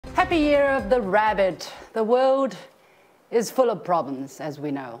Happy year of the rabbit. The world is full of problems, as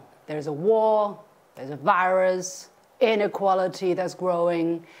we know. There's a war, there's a virus, inequality that's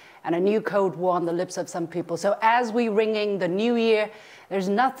growing, and a new Cold War on the lips of some people. So as we're ringing the new year, there's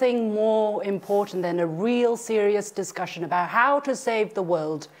nothing more important than a real serious discussion about how to save the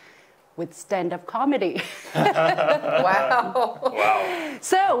world with stand-up comedy. Wow. Wow.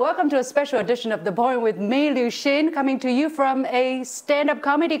 So, welcome to a special edition of The Point with me, Liu Xin, coming to you from a stand-up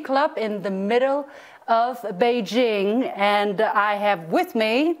comedy club in the middle of Beijing. And I have with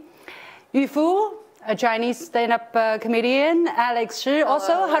me Yu Fu, a Chinese stand-up comedian, Alex Shi,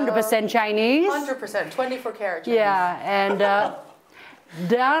 also 100% Chinese. 100%, 24 karat Chinese. Yeah, and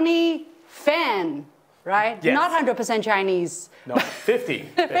Donnie Fan, right? Yes. Not 100% Chinese. No, 50.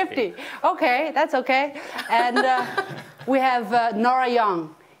 50. Okay, that's okay. And we have Nora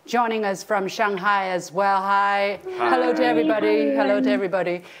Young joining us from Shanghai as well. Hi. Hello to everybody. Hello to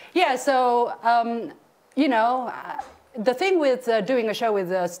everybody. Yeah, so, you know, the thing with doing a show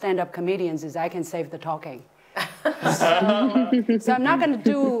with stand-up comedians is I can save the talking. So I'm not going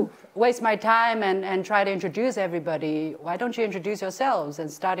to waste my time and try to introduce everybody. Why don't you introduce yourselves?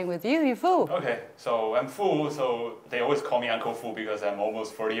 And starting with you, Yu Fu. Okay, so I'm Fu, so they always call me Uncle Fu because I'm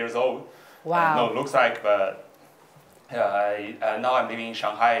almost 40 years old. Wow. No, it looks like, but now I'm living in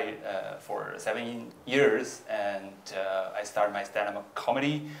Shanghai for 7 years, and I started my stand-up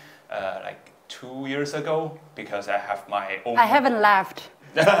comedy like 2 years ago because I have my own... I haven't laughed.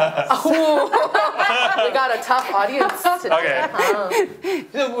 Oh, we got a tough audience today. Okay.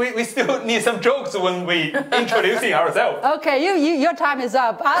 So we still need some jokes when we introducing ourselves. Okay, your time is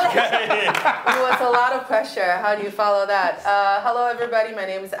up. Alex. Okay. Ooh, it's a lot of pressure. How do you follow that? Hello, everybody. My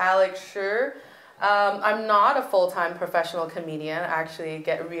name is Alex Shi. I'm not a full-time professional comedian. I actually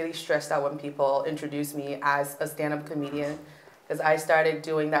get really stressed out when people introduce me as a stand-up comedian because I started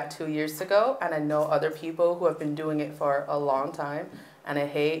doing that 2 years ago, and I know other people who have been doing it for a long time. And I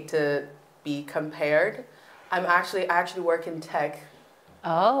hate to be compared. I actually work in tech,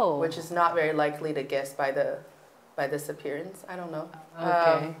 which is not very likely to guess by this appearance. I don't know.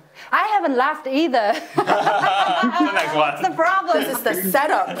 Okay. I haven't laughed either. Next one. That's the problem. This is the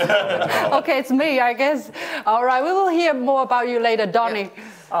setup. Okay, it's me, I guess. All right, we will hear more about you later, Donnie.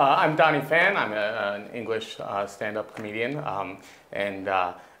 I'm Donnie Fan. I'm an English stand-up comedian, and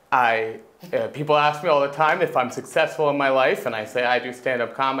people ask me all the time if I'm successful in my life, and I say I do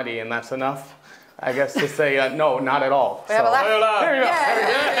stand-up comedy, and that's enough, I guess, to say no, not at all. We have a laugh. There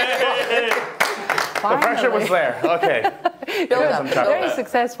you go. The pressure was there. Okay. Build up. Very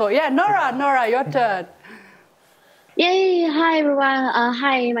successful. Yeah, Nora, your turn. Yay! Hi everyone.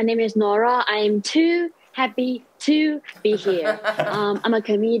 Hi, my name is Nora. I'm too happy to be here. I'm a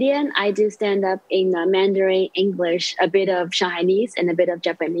comedian. I do stand up in Mandarin, English, a bit of Chinese, and a bit of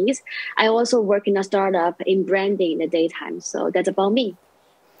Japanese. I also work in a startup in branding in the daytime. So that's about me.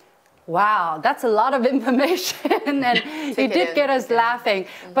 Wow, that's a lot of information, and you did get us laughing.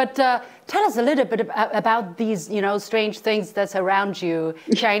 But tell us a little bit about these, strange things that's around you,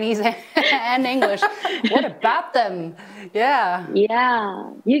 Chinese and English. What about them? Yeah.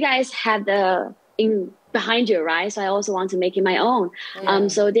 Yeah, you guys have the behind you, right? So I also want to make it my own. Yeah.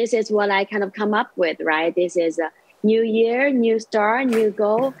 So this is what I kind of come up with, right? This is a new year, new start, new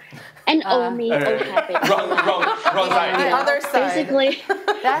goal, and old me, old habit. Wrong side. The other side. Basically,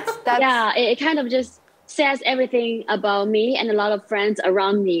 That's yeah, it kind of just says everything about me and a lot of friends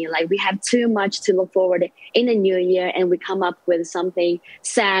around me. Like we have too much to look forward in the new year, and we come up with something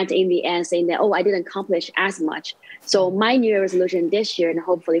sad in the end, saying that, oh, I didn't accomplish as much. So my New Year resolution this year, and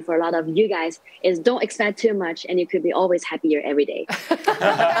hopefully for a lot of you guys, is don't expect too much, and you could be always happier every day.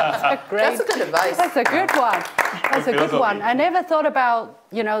 great. That's a good advice. That's a good one. That's a good one. I never thought about,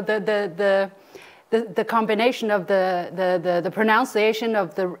 the combination of the pronunciation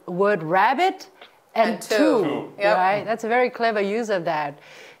of the word rabbit and two. Yep. Right? That's a very clever use of that.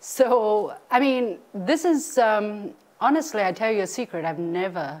 So, I mean, this is, honestly, I tell you a secret, I've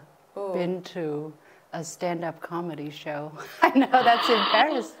never been to a stand-up comedy show. I know that's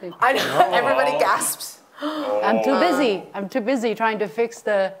embarrassing. I know. Everybody gasps. I'm too busy. I'm too busy trying to fix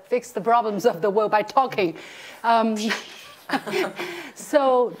the problems of the world by talking.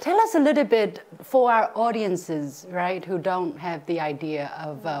 So tell us a little bit for our audiences, right, who don't have the idea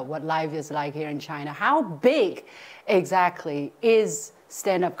of what life is like here in China. How big exactly is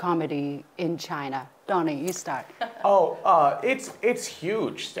stand-up comedy in China? Donnie, you start. It's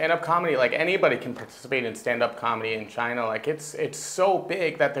huge. Stand-up comedy, like anybody can participate in stand-up comedy in China. Like it's so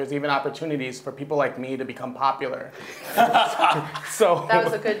big that there's even opportunities for people like me to become popular. So That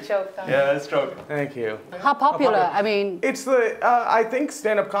was a good joke, Donnie. Yeah, that's true. thank you. How popular? I mean, It's I think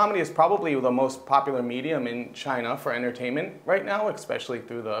stand-up comedy is probably the most popular medium in China for entertainment right now, especially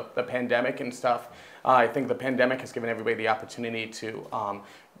through the pandemic and stuff. I think the pandemic has given everybody the opportunity to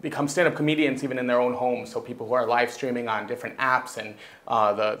become stand-up comedians even in their own homes. So people who are live streaming on different apps and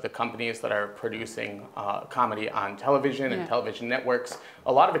the companies that are producing comedy on television and television networks,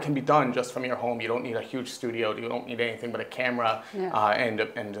 a lot of it can be done just from your home. You don't need a huge studio. You don't need anything but a camera and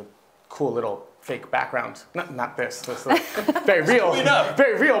a cool little fake background. Not this. This is a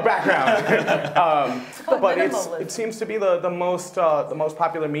very real background. But it seems to be the most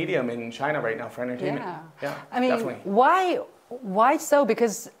popular medium in China right now for entertainment. Yeah, I mean, definitely. why so?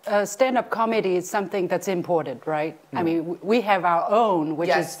 Because stand-up comedy is something that's imported, right? I mean, we have our own, which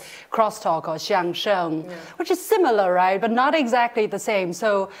is crosstalk or xiangsheng, which is similar, right? But not exactly the same.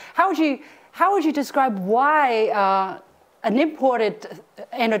 So how would you describe why an imported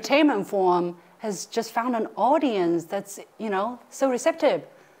entertainment form has just found an audience that's, so receptive?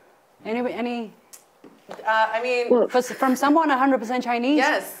 Any I mean, from someone 100% Chinese?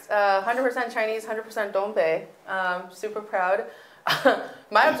 yes, 100% Chinese, 100% Dongbei. Super proud.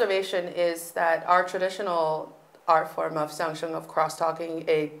 My observation is that our traditional art form of xiangsheng, of cross-talking,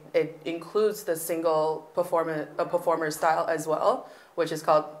 it includes the single performer style as well, which is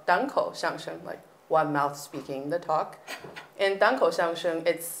called dankou xiangsheng, like one mouth speaking the talk. In dankou xiangsheng,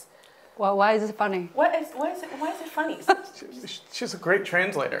 it's... Well, why is it funny? Why is it funny? She's a great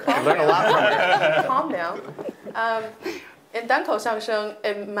translator. I learned a lot from her. Calm down. In dankou xiangsheng,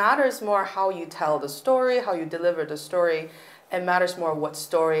 it matters more how you tell the story, how you deliver the story. It matters more what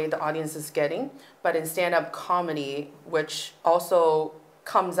story the audience is getting. But in stand-up comedy, which also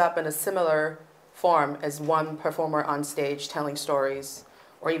comes up in a similar form as one performer on stage telling stories,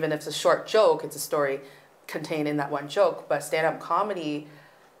 or even if it's a short joke, it's a story contained in that one joke. But stand-up comedy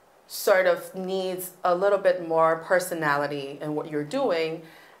sort of needs a little bit more personality in what you're doing,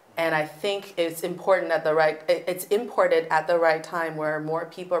 and I think it's important it's imported at the right time where more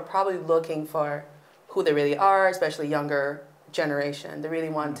people are probably looking for who they really are, especially younger generation. They really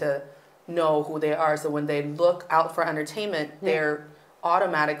want to know who they are, so when they look out for entertainment, they're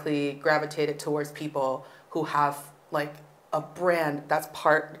automatically gravitated towards people who have like a brand that's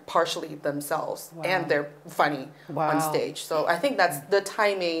partially themselves and they're funny on stage. So I think that's the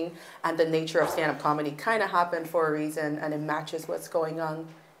timing and the nature of stand-up comedy kind of happened for a reason, and it matches what's going on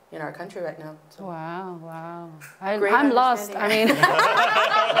in our country right now. So. Wow. I'm lost. I mean,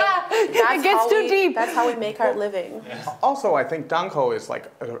 it gets too deep. That's how we make our living. Also, I think dankou is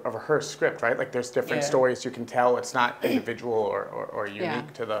like a rehearsed script, right? Like there's different stories you can tell. It's not individual or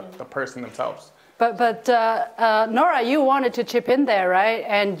unique to the person themselves. But Nora, you wanted to chip in there, right?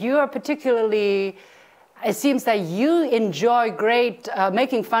 And you are particularly, it seems that you enjoy great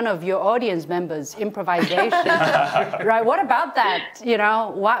making fun of your audience members' improvisation, right? What about that?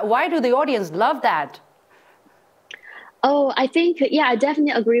 Why do the audience love that? Oh, I think, I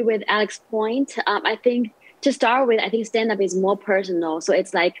definitely agree with Alex's point. I think to start with, I think stand-up is more personal. So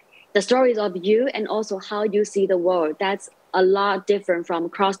it's like the stories of you and also how you see the world. That's a lot different from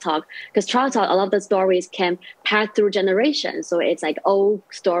crosstalk, because crosstalk, a lot of the stories can pass through generations. So it's like old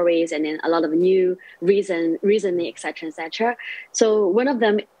stories and then a lot of new reasoning, etc., etc. So one of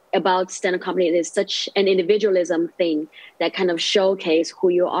them about stand-up comedy is such an individualism thing that kind of showcase who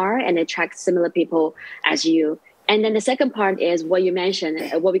you are and attract similar people as you. And then the second part is what you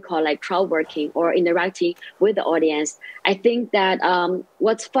mentioned, what we call like crowd working or interacting with the audience. I think that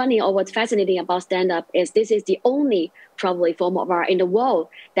what's funny or what's fascinating about stand-up is this is the only probably form of art in the world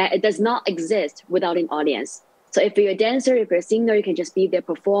that it does not exist without an audience. So if you're a dancer, if you're a singer, you can just be there,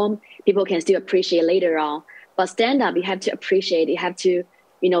 perform. People can still appreciate later on. But stand-up, you have to appreciate, you have to,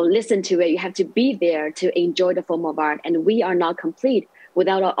 listen to it. You have to be there to enjoy the form of art. And we are not complete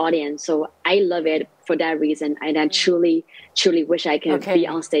without our audience. So I love it for that reason. And I truly, truly wish I could be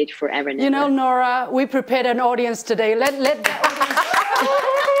on stage forever and ever. Nora, we prepared an audience today. Let the audience...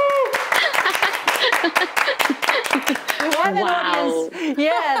 We have an audience.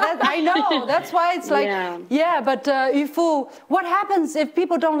 Yeah, I know. That's why it's like, but Yufu, what happens if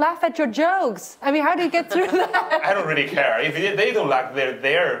people don't laugh at your jokes? I mean, how do you get through that? I don't really care. If they don't laugh,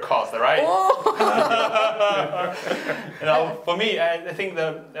 their cost, right? For me, I think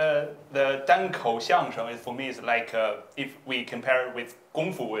the dankou xiangsheng for me is like if we compare it with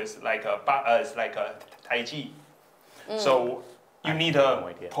Kung Fu, it's like a Tai Chi. So you need no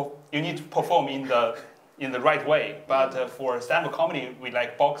idea. you need to perform in the right way. But for stand-up comedy, we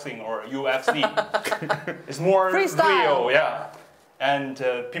like boxing or UFC. It's more Freestyle. real, yeah. And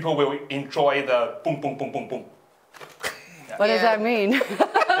people will enjoy the boom, boom, boom, boom, boom. What does that mean?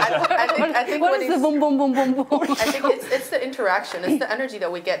 I think What is the boom, boom, boom, boom, boom? I think it's the interaction. It's the energy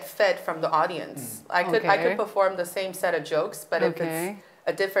that we get fed from the audience. I could perform the same set of jokes, but if it's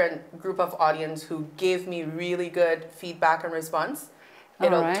a different group of audience who give me really good feedback and response,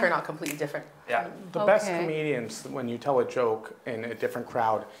 it'll turn out completely different. Yeah. The best comedians, when you tell a joke in a different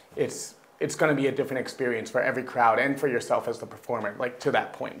crowd, it's going to be a different experience for every crowd and for yourself as the performer, like to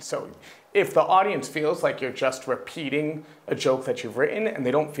that point. So if the audience feels like you're just repeating a joke that you've written and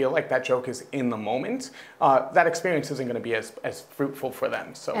they don't feel like that joke is in the moment, that experience isn't going to be as fruitful for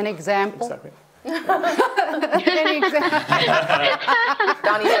them. So an example? Exactly. Any example?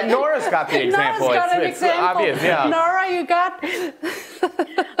 Nora's got the example. Nora's got an it's example. Obvious, yeah. Nora, you got?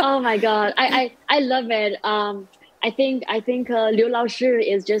 Oh my God, I love it. I think Liu Lao Shi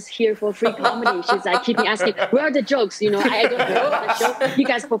is just here for free comedy. She's like keeping asking, where are the jokes? You know, I don't know the show. You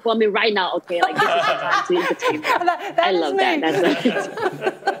guys perform it right now, okay? Like this is the time to entertain. I love that.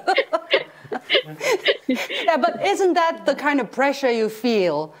 Yeah, but isn't that the kind of pressure you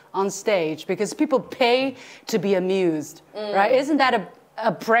feel on stage? Because people pay to be amused, right? Isn't that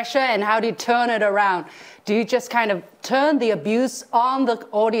a pressure, and how do you turn it around? Do you just kind of turn the abuse on the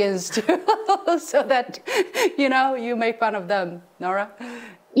audience too, so that, you know, you make fun of them, Nora?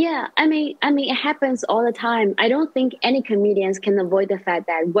 Yeah, I mean, it happens all the time. I don't think any comedians can avoid the fact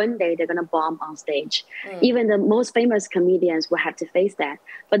that one day they're gonna bomb on stage. Even the most famous comedians will have to face that.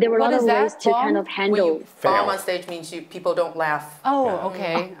 But there were a lot of ways to kind of handle. When you bomb on stage means people don't laugh. Oh,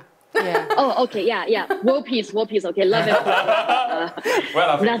 okay. Yeah. Oh, okay, yeah. World peace, okay, love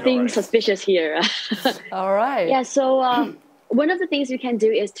it. Nothing suspicious here. All right. Yeah, so one of the things you can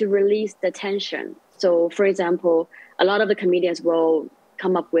do is to release the tension. So, for example, a lot of the comedians will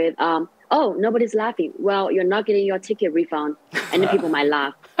come up with, oh, nobody's laughing. Well, you're not getting your ticket refund, and then people might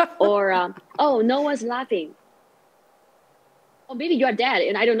laugh. Or, oh, no one's laughing. Or maybe you're dead,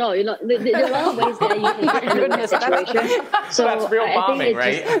 and I don't know. You know, there are a lot of ways that you can handle that situation. So that's real bombing,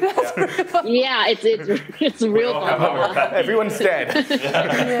 right? Yeah, it's real bombing. Everyone's dead.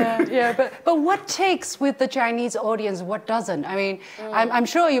 Yeah. But what takes with the Chinese audience? What doesn't? I mean, I'm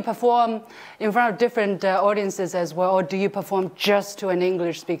sure you perform in front of different audiences as well, or do you perform just to an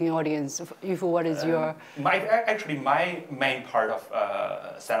English-speaking audience? Yifu, what is your? My main part of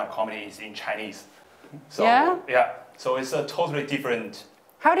stand-up comedy is in Chinese. So, yeah. So it's a totally different.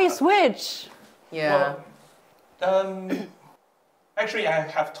 How do you switch? Yeah. Well, actually, I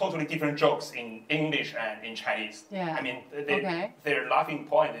have totally different jokes in English and in Chinese. Yeah. I mean, their laughing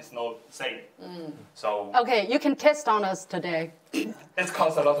point is not same. So. Okay, you can test on us today. It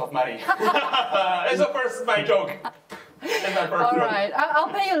costs a lot of money. It's the first my joke. All right, I'll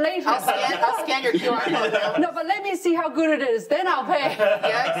pay you later. I'll scan your QR code now. No, but let me see how good it is. Then I'll pay.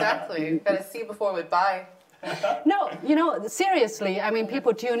 Yeah, exactly. Gotta see before we buy. No, you know, seriously, I mean,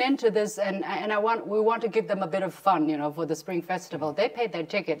 people tune into this, and we want to give them a bit of fun, you know, for the Spring Festival. They paid their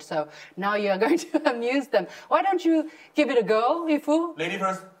ticket, so now you're going to amuse them. Why don't you give it a go, Yifu? Lady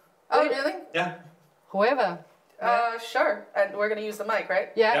first. Oh, really? Yeah. Whoever. Sure. And we're gonna use the mic,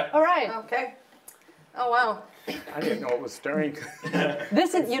 right? Yeah. All right. Okay. Oh, wow. I didn't know it was stirring.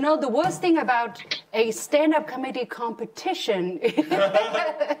 This is, you know, the worst thing about a stand-up comedy competition.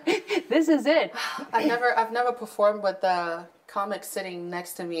 This is it. I've never performed with the comic sitting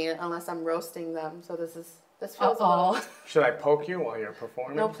next to me unless I'm roasting them. So this feels a little. Should I poke you while you're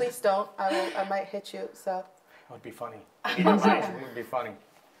performing? No, please don't. I might hit you. So. That would be funny. It would be funny.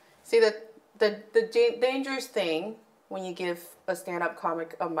 See, the dangerous thing when you give a stand-up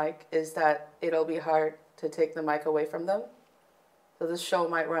comic a mic is that it'll be hard to take the mic away from them. So this show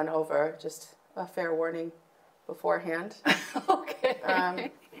might run over. Just a fair warning beforehand.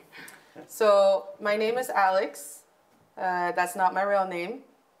 Okay. So my name is Alex. That's not my real name.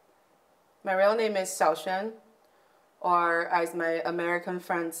 My real name is Xiaoshen, or as my American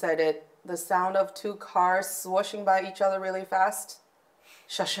friend said it, the sound of two cars swooshing by each other really fast.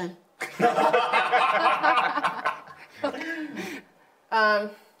 Xiaoshen.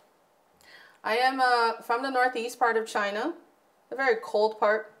 I am from the northeast part of China, a very cold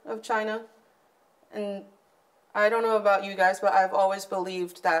part of China. And I don't know about you guys, but I've always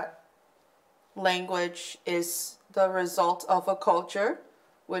believed that language is the result of a culture,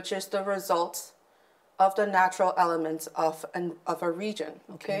 which is the result of the natural elements of a region,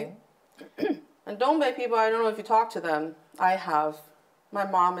 okay? And Dongbei people, I don't know if you talk to them. I have. My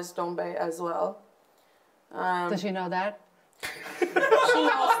mom is Dongbei as well. Does she know that? She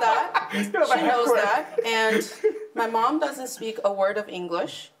knows that. She knows that. And my mom doesn't speak a word of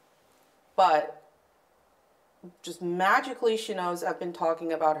English, but just magically she knows I've been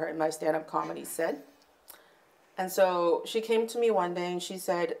talking about her in my stand-up comedy set. And so she came to me one day and she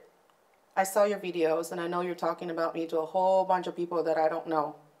said, I saw your videos and I know you're talking about me to a whole bunch of people that I don't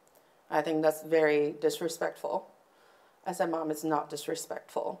know. I think that's very disrespectful. I said, Mom, it's not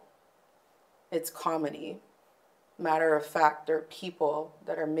disrespectful. It's comedy. Matter of fact, there are people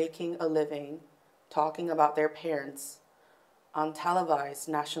that are making a living talking about their parents on televised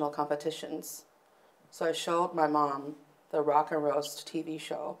national competitions. So I showed my mom the Rock and Roast TV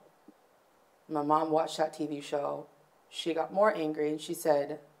show. My mom watched that TV show. She got more angry and she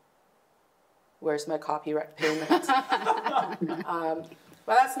said, where's my copyright payment?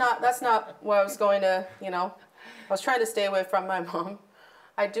 But that's not what I was going to, I was trying to stay away from my mom.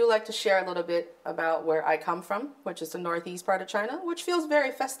 I do like to share a little bit about where I come from, which is the northeast part of China, which feels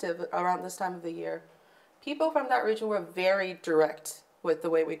very festive around this time of the year. People from that region were very direct with the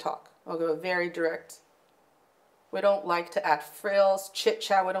way we talk. We're very direct. We don't like to add frills,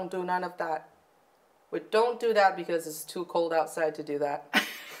 chit-chat. We don't do none of that. We don't do that because it's too cold outside to do that.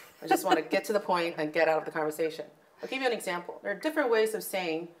 I just want to get to the point and get out of the conversation. I'll give you an example. There are different ways of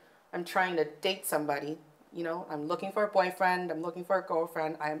saying I'm trying to date somebody. I'm looking for a boyfriend, I'm looking for a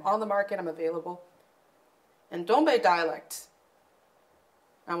girlfriend, I am on the market, I'm available. In Dongbei dialect,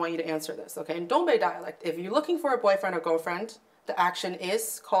 I want you to answer this, okay? In Dongbei dialect, if you're looking for a boyfriend or girlfriend, the action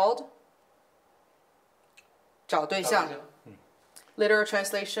is called 找对象. Literal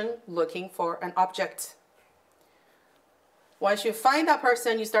translation, looking for an object. Once you find that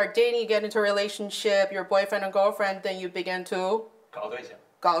person, you start dating, you get into a relationship, your boyfriend or girlfriend, then you begin to 搞对象.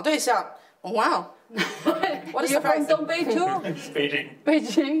 搞对象. Wow. What a surprise. You're from Dongbei too? Beijing.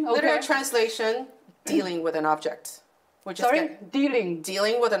 Beijing, okay. Literal translation, dealing with an object.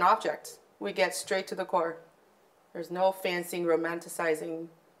 Dealing with an object. We get straight to the core. There's no fancying, romanticizing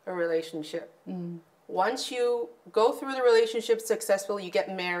a relationship. Once you go through the relationship successfully, you get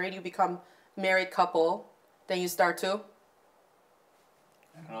married, you become married couple, then you start to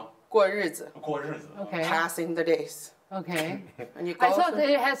过日子. Okay. Passing the days. Okay. And you go I thought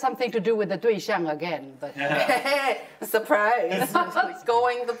it had something to do with the 对象 again, but surprise. Like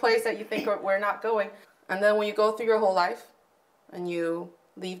going the place that you think we're not going. And then when you go through your whole life and you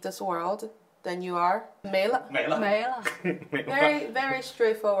leave this world, then you are 没了. 没了. 没了. Very, very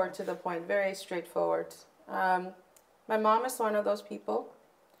straightforward to the point. Very straightforward. My mom is one of those people.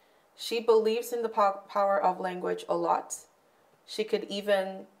 She believes in the power of language a lot. She could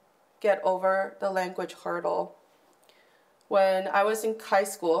even get over the language hurdle. When I was in high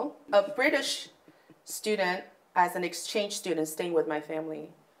school, a British student, as an exchange student, staying with my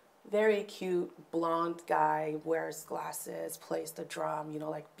family, very cute, blonde guy, wears glasses, plays the drum,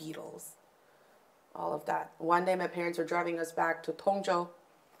 like Beatles, all of that. One day my parents were driving us back to Tongzhou.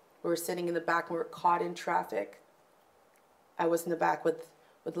 We were sitting in the back and we were caught in traffic. I was in the back with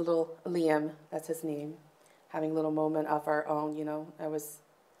little Liam, that's his name, having a little moment of our own, I was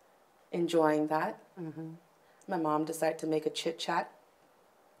enjoying that. My mom decided to make a chit-chat.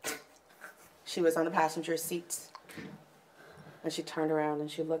 She was on the passenger seat. And she turned around and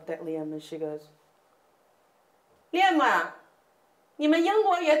she looked at Liam and she goes, Liam 啊，你们英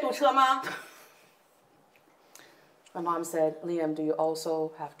国也堵车吗? My mom said, Liam, do you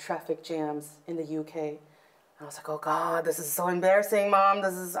also have traffic jams in the UK? I was like, oh God, this is so embarrassing, Mom.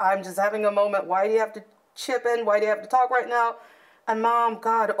 I'm just having a moment. Why do you have to chip in? Why do you have to talk right now? And Mom,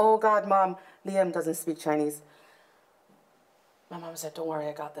 God, oh God, Mom, Liam doesn't speak Chinese. My mom said, don't worry,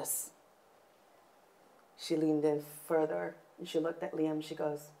 I got this. She leaned in further and she looked at Liam. She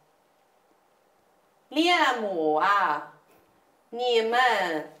goes, Liam 啊，你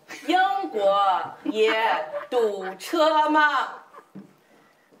们英国也堵车吗?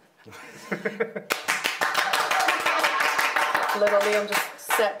 Little Liam just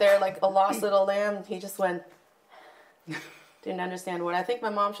sat there like a lost little lamb. He just went, didn't understand what. I think my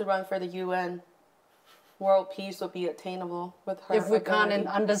mom should run for the UN. World peace will be attainable with her. If we can't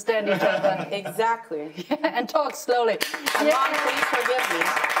understand each other. Exactly. Yeah, and talk slowly. And Mom, please forgive me.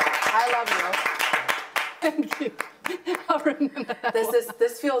 I love you. Thank you. I'll remember that.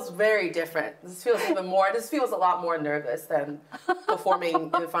 This feels very different. This feels a lot more nervous than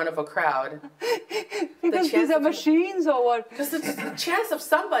performing in front of a crowd. Because these are machines or what? Because the chance of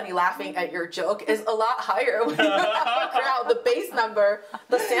somebody laughing at your joke is a lot higher when you have a crowd. The base number,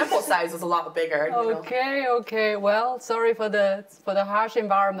 the sample size is a lot bigger. Okay. Well, sorry for the harsh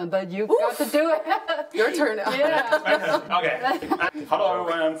environment, but you got to do it. Your turn now. Yeah. Okay. Hello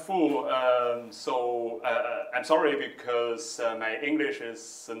everyone, I'm Fu. I'm sorry story because my English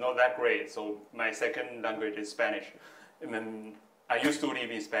is not that great, so my second language is Spanish. I used to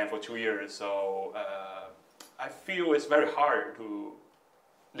live in Spain for 2 years, so I feel it's very hard to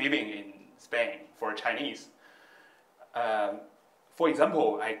living in Spain for Chinese. For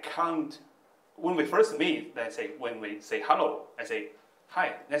example, I can't, when we first meet, when we say hello, I say,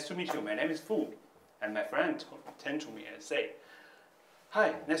 hi, nice to meet you, my name is Fu. And my friend turned to me and say,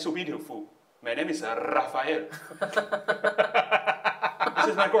 hi, nice to meet you, Fu. My name is Rafael. This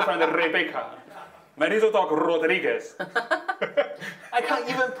is my girlfriend, Rebecca. My little dog, Rodriguez. I can't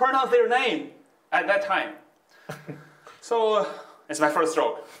even pronounce their name at that time. So it's my first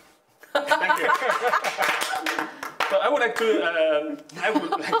joke. Thank you. So I would like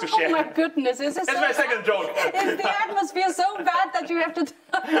to share. Oh my goodness, this is It's my second joke. Is the atmosphere so bad that you have to?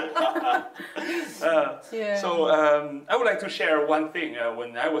 Yeah. So I would like to share one thing.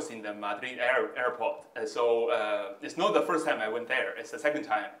 When I was in the Madrid airport, it's not the first time I went there. It's the second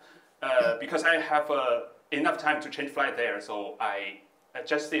time, because I have enough time to change flight there. So I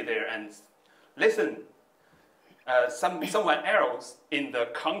just sit there and listen. Someone else in the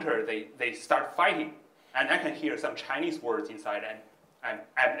counter, they start fighting. And I can hear some Chinese words inside, and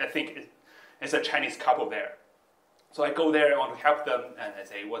I think it's a Chinese couple there. So I go there, I want to help them, and I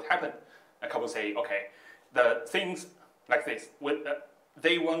say, what happened? A couple say, okay, the things like this.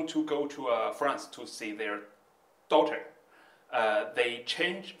 They want to go to France to see their daughter. They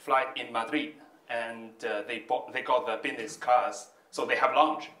change flight in Madrid, and they got the business class, so they have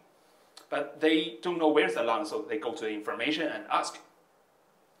lunch. But they don't know where's the lunch, so they go to the information and ask.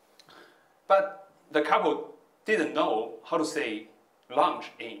 But the couple didn't know how to say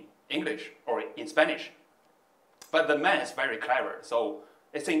lunch in English or in Spanish. But the man is very clever. So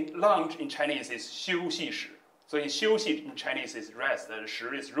I think lunch in Chinese is 休息室. So in 休息 in Chinese is rest, and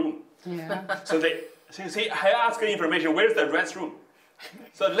室 is room. Yeah. So you see, I ask the information, where's the restroom?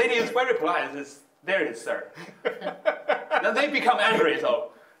 So the lady is very polite, says, there it is, sir. Then they become angry.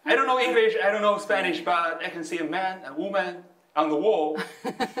 So I don't know English, I don't know Spanish, but I can see a man, a woman on the wall.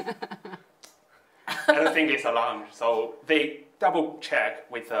 I don't think it's a lounge, so they double check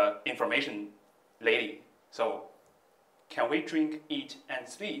with the information lady. So, can we drink, eat, and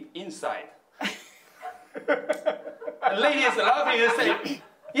sleep inside? The lady is laughing and saying,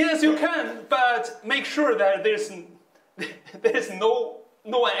 yes, you can, but make sure that there's no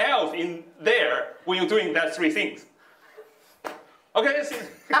one else in there when you're doing that three things. Okay.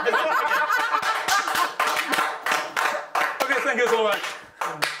 Okay, thank you so much.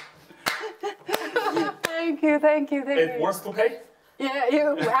 Thank you. It wants to pay? Yeah,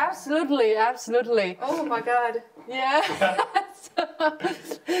 you absolutely. Oh my God. Yeah.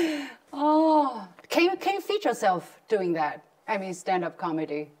 Oh, can you feature yourself doing that? I mean, stand-up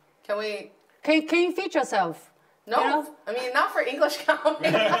comedy. Can we? Can you feature yourself? No, You know? I mean, not for English comedy.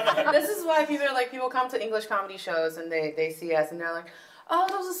 This is why people come to English comedy shows and they see us and they're like, oh,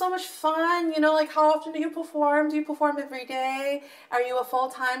 those are so much fun. You know, like, how often do you perform? Do you perform every day? Are you a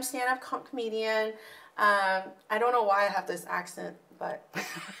full-time stand-up comedian? I don't know why I have this accent, but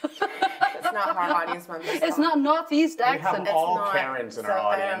it's not our audience members. It's not Northeast accent. We have all not. Karens in So our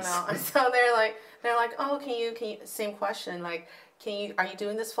audience. I don't know. So they're like, oh, can you, same question, like, are you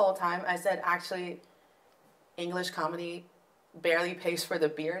doing this full-time? I said, actually, English comedy barely pays for the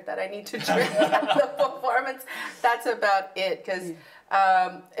beer that I need to drink at the performance. That's about it, because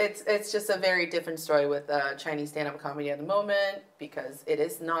it's just a very different story with Chinese stand-up comedy at the moment, because it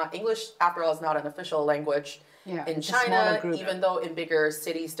is not, English, after all, is not an official language in China, even though in bigger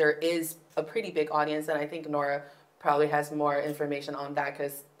cities there is a pretty big audience, and I think Nora probably has more information on that,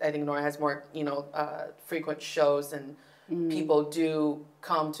 because I think Nora has more, frequent shows, and people do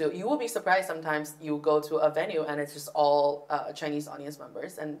come to, you will be surprised sometimes you go to a venue and it's just all Chinese audience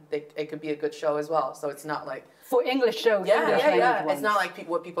members, and it could be a good show as well. So it's not like... For English shows. Yeah. It's not like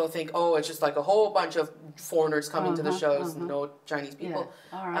what people think, oh, it's just like a whole bunch of foreigners coming to the shows, no Chinese people.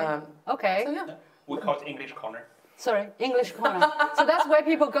 Yeah. All right. Okay. So yeah. We call it English corner. Sorry, English corner. So that's where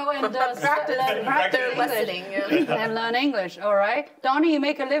people go and practice listening and learn English. All right. Donnie, you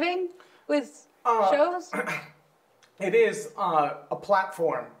make a living with shows? It is a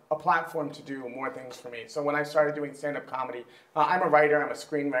platform to do more things for me. So when I started doing stand-up comedy, I'm a writer, I'm a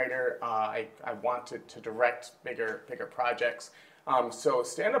screenwriter. I wanted to direct bigger projects. So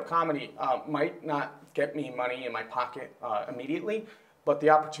stand-up comedy might not get me money in my pocket immediately, but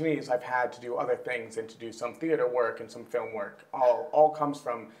the opportunities I've had to do other things and to do some theater work and some film work all comes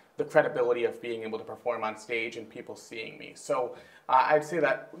from the credibility of being able to perform on stage and people seeing me. So I'd say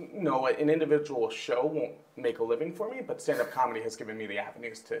that an individual show won't make a living for me, but stand-up comedy has given me the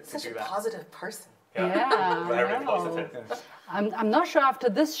avenues to do that. Such a positive person. Yeah, Very I know. positive. I'm not sure after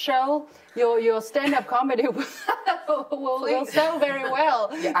this show, your stand-up comedy will sell very well.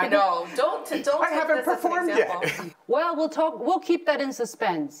 Yeah, I know. Don't take haven't this as an performed example. yet. Well, we'll keep that in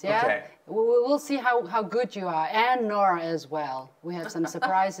suspense, yeah? Okay. We'll see how good you are, and Nora as well. We have some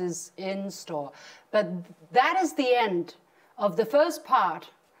surprises in store. But that is the end of the first part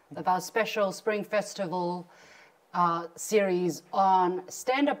of our special Spring Festival series on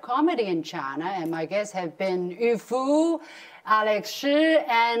stand-up comedy in China. And my guests have been Yu Fu, Alex Shi,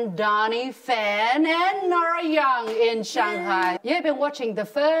 and Donnie Fan, and Nora Young in Shanghai. You have been watching the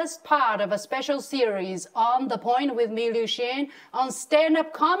first part of a special series on The Point with me, Liu Xin, on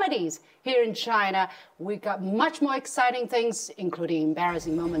stand-up comedies here in China. We got much more exciting things, including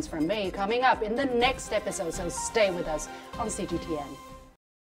embarrassing moments from me, coming up in the next episode. So stay with us on CGTN.